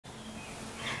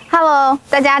Hello，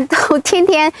 大家都天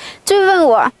天追问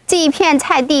我这一片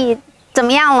菜地怎么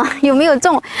样了，有没有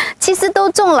种？其实都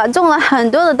种了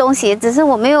很多的东西，只是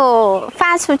我没有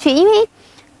发出去，因为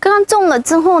刚种了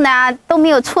之后呢都没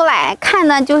有出来，看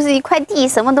呢就是一块地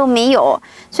什么都没有，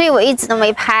所以我一直都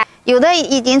没拍。有的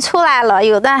已经出来了，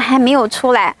有的还没有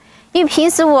出来。因为平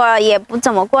时我也不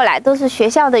怎么过来，都是学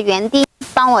校的园丁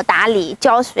帮我打理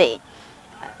浇水。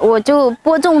我就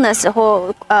播种的时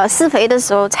候，施肥的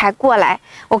时候才过来。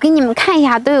我给你们看一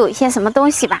下都有一些什么东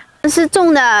西吧。这是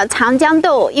种的长江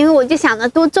豆，因为我就想着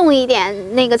多种一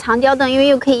点那个长江豆，因为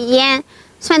又可以腌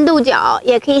酸豆角，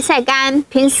也可以晒干，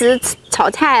平时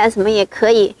炒菜啊什么也可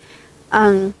以。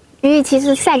因为其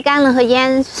实晒干了和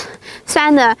腌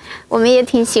酸的我们也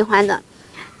挺喜欢的。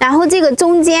然后这个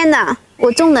中间呢，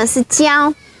我种的是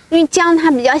姜，因为姜它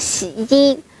比较喜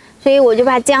阴。所以我就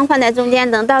把姜放在中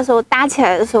间，等到时候搭起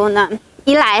来的时候呢，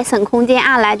一来省空间，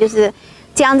二来就是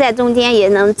姜在中间也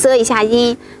能遮一下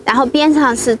阴。然后边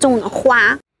上是种的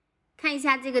花，看一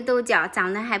下这个豆角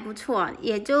长得还不错，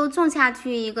也就种下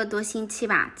去1个多星期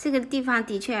吧。这个地方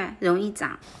的确容易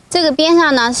长。这个边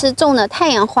上呢是种的太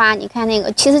阳花，你看那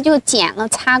个其实就剪了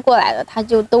插过来的，它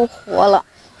就都活了。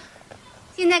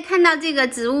现在看到这个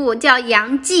植物叫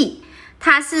洋蓟。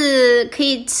它是可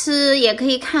以吃，也可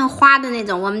以看花的那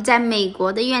种。我们在美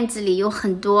国的院子里有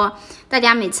很多，大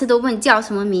家每次都问叫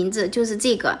什么名字，就是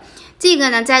这个。这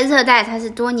个呢，在热带它是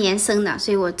多年生的，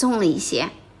所以我种了一些。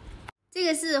这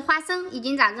个是花生，已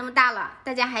经长这么大了。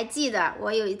大家还记得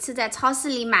我有一次在超市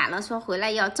里买了，说回来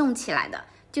要种起来的，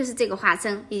就是这个花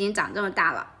生，已经长这么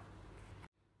大了。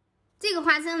这个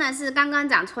花生呢是刚刚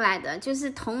长出来的，就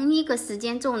是同一个时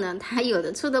间种的，它有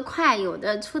的出得快，有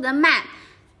的出得慢。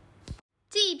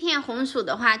这一片红薯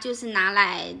的话，就是拿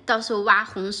来到时候挖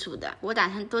红薯的。我打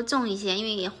算多种一些，因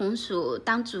为红薯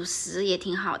当主食也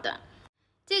挺好的。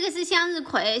这个是向日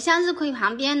葵，向日葵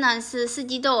旁边呢是四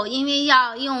季豆，因为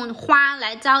要用花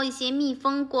来招一些蜜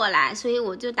蜂过来，所以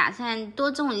我就打算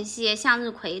多种一些向日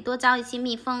葵，多招一些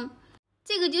蜜蜂。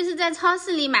这个就是在超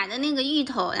市里买的那个芋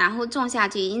头，然后种下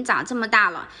去已经长这么大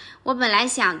了。我本来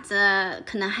想着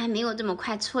可能还没有这么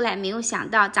快出来，没有想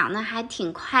到长得还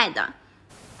挺快的。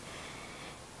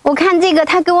我看这个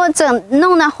他给我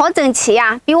弄得好整齐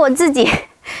呀，比我自己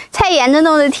菜园子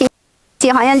弄得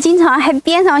挺好像经常还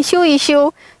边上修一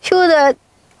修，修的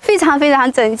非常非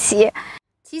常整齐。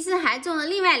其实还种了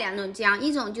另外2种姜，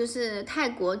一种就是泰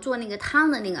国做那个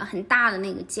汤的那个很大的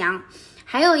那个姜，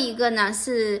还有一个呢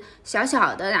是小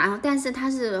小的，然后但是它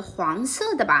是黄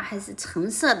色的吧，还是橙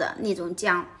色的那种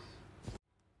姜。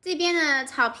这边的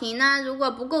草坪呢，如果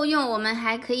不够用，我们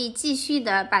还可以继续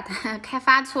的把它开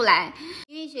发出来。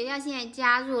因为学校现在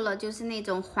加入了就是那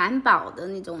种环保的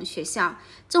那种学校，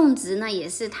种植呢也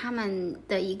是他们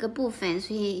的一个部分，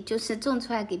所以就是种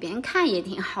出来给别人看也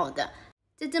挺好的。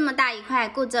这么大一块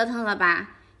够折腾了吧？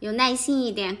有耐心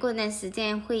一点，过段时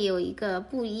间会有一个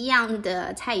不一样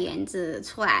的菜园子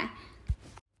出来。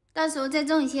到时候再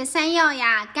种一些山药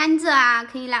呀、甘蔗啊，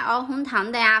可以来熬红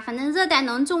糖的呀，反正热带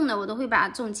能种的我都会把它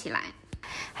种起来。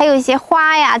还有一些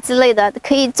花呀之类的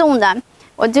可以种的，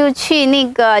我就去那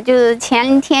个就是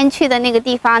前天去的那个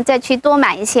地方，再去多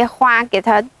买一些花给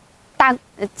它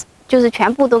就是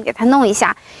全部都给它弄一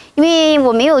下。因为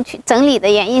我没有去整理的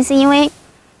原因是因为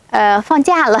放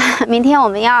假了，明天我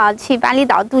们要去巴厘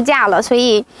岛度假了，所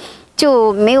以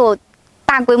就没有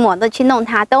大规模的去弄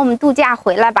它。等我们度假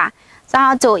回来吧。然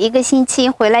后走1个星期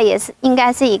回来也是应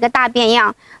该是一个大变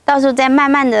样，到时候再慢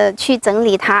慢的去整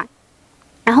理它。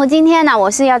然后今天呢，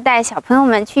我是要带小朋友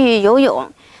们去游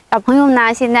泳。小朋友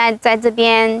呢，现在在这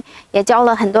边也交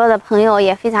了很多的朋友，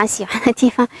也非常喜欢的地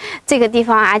方。这个地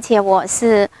方，而且我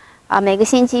是每个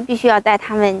星期必须要带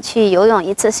他们去游泳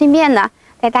1次，顺便呢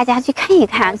带大家去看一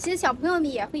看。其实小朋友们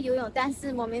也会游泳，但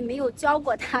是我们没有教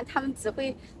过他们只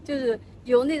会就是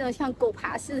游那种像狗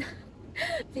爬似的。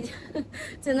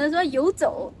只能说游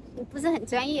走，不是很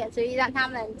专业，所以让他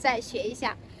们再学一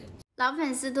下。老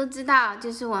粉丝都知道，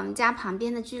就是我们家旁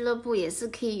边的俱乐部也是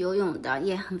可以游泳的，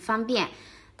也很方便。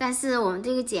但是我们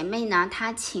这个姐妹呢，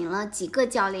她请了几个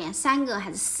教练，3个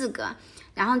还是4个，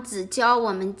然后只教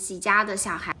我们几家的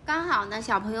小孩，刚好呢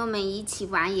小朋友们一起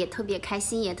玩也特别开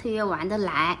心，也特别玩得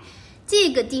来。这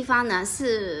个地方呢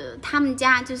是他们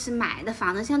家就是买的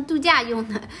房子，像度假用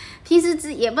的，平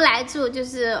时也不来住，就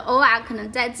是偶尔可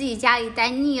能在自己家里待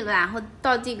腻了，然后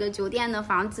到这个酒店的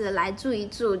房子来住一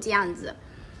住这样子。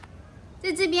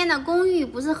在这边的公寓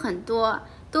不是很多，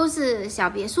都是小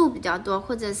别墅比较多，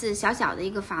或者是小小的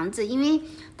一个房子，因为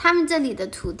他们这里的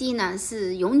土地呢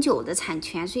是永久的产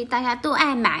权，所以大家都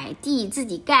爱买地自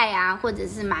己盖啊，或者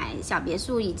是买小别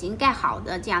墅已经盖好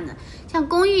的这样的。像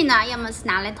公寓呢，要么是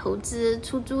拿来投资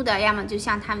出租的，要么就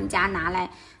像他们家拿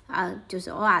来就是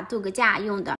偶尔度个假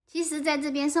用的。其实在这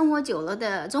边生活久了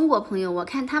的中国朋友，我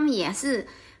看他们也是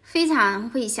非常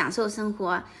会享受生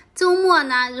活。周末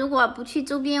呢，如果不去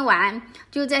周边玩，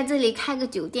就在这里开个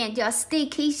酒店，叫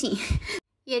staycation，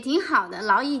 也挺好的，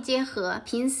劳逸结合。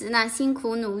平时呢辛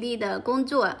苦努力的工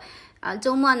作，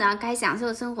周末呢该享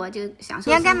受生活就享受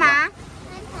生活。你要干嘛？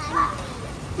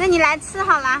那你来吃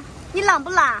好了。你冷不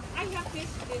冷？啊？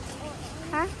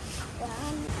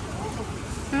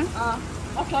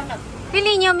丽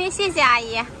丽，你有没有谢谢阿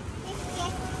姨？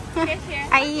谢谢。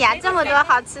哎呀，这么多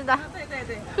好吃的。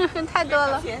对，太多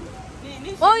了。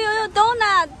哦，有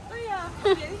donut。对呀，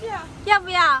点一下。要不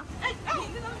要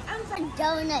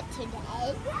？donut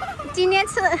today。今天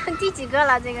吃第几个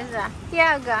了？这个是第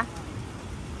2个。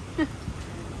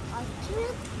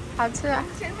好吃。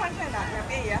先放在哪？两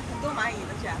边也很多蚂蚁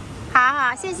的家。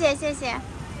好，谢谢。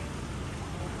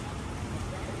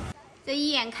这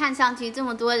一眼看上去这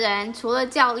么多人，除了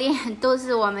教练都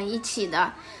是我们一起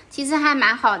的，其实还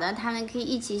蛮好的，他们可以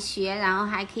一起学，然后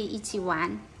还可以一起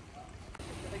玩。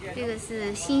这个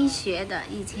是新学的，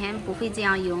以前不会这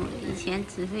样游，以前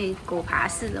只会狗爬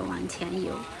式的往前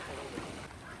游。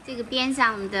这个边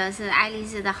上的是爱丽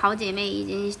丝的好姐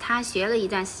妹，她学了一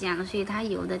段时间了，所以她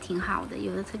游的挺好的，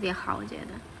游的特别好，我觉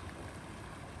得。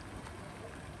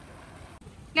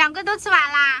2个都吃完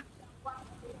啦？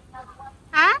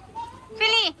啊？菲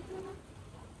利，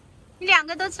你2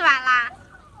个都吃完啦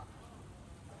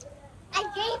I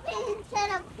gave it into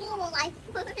the pool. I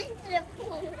put it into the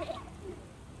pool.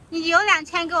 你游2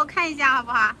圈给我看一下好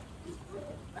不好？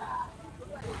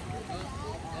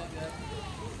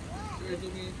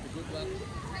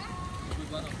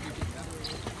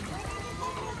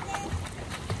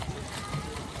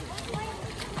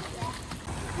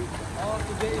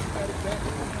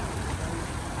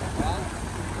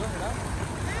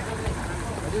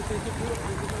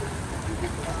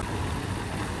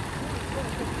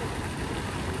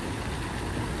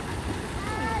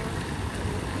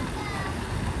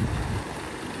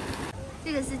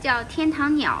这个是叫天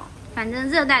堂鸟，反正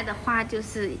热带的花就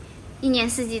是一年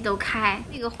四季都开。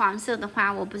这个黄色的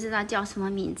花我不知道叫什么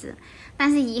名字，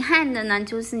但是遗憾的呢，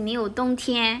就是没有冬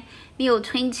天，没有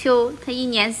春秋，它一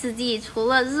年四季除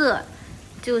了热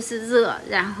就是热，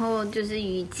然后就是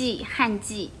雨季、旱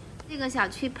季。这个小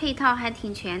区配套还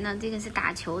挺全的，这个是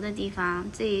打球的地方，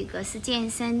这个是健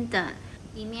身的，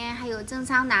里面还有蒸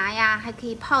桑拿呀，还可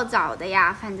以泡澡的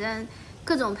呀，反正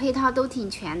各种配套都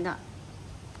挺全的。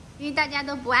因为大家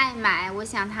都不爱买，我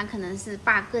想他可能是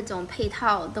把各种配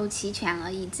套都齐全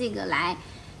了，以这个来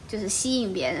就是吸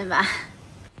引别人吧。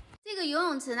这个游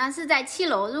泳池呢是在7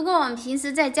楼，如果我们平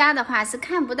时在家的话是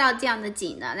看不到这样的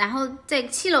景的，然后在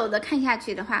7楼的看下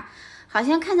去的话，好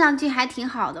像看上去还挺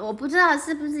好的。我不知道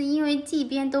是不是因为这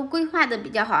边都规划的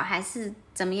比较好，还是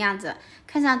怎么样子，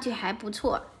看上去还不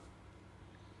错。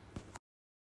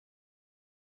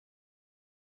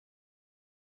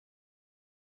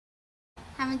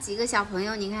他们几个小朋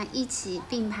友，你看一起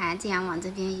并排这样往这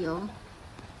边游。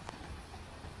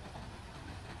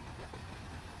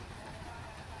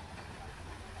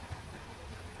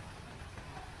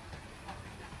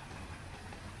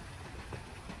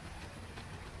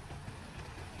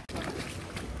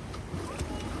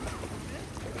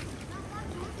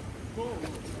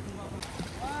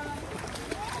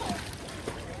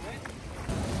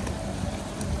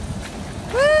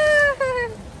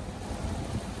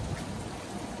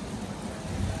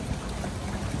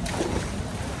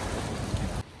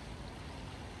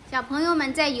小朋友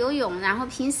们在游泳，然后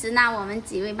平时呢，我们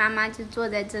几位妈妈就坐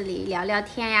在这里聊聊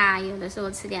天呀，有的时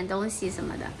候吃点东西什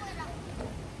么的。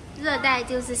热带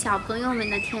就是小朋友们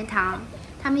的天堂，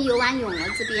他们游完泳了，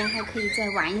这边还可以再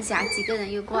玩一下，几个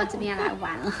人又过这边来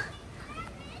玩了。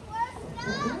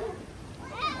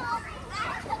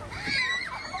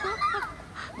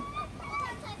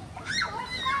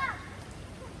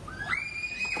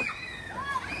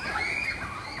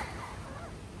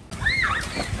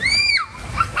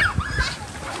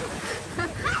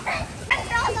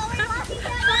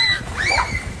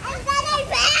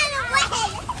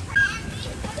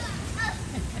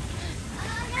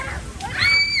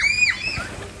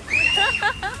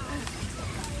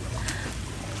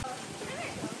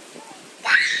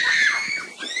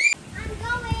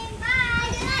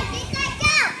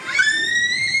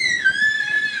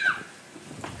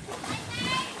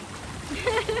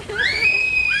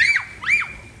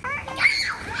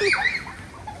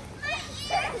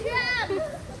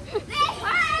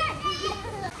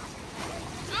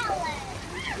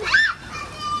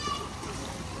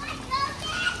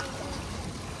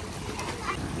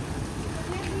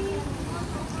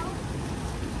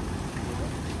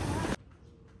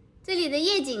这里的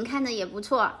夜景看着也不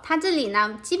错，它这里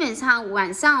呢基本上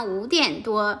晚上5点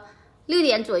多6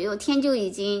点左右天就已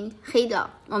经黑的，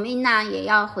我们呢也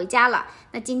要回家了。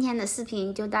那今天的视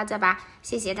频就到这吧，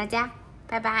谢谢大家，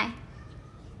拜拜。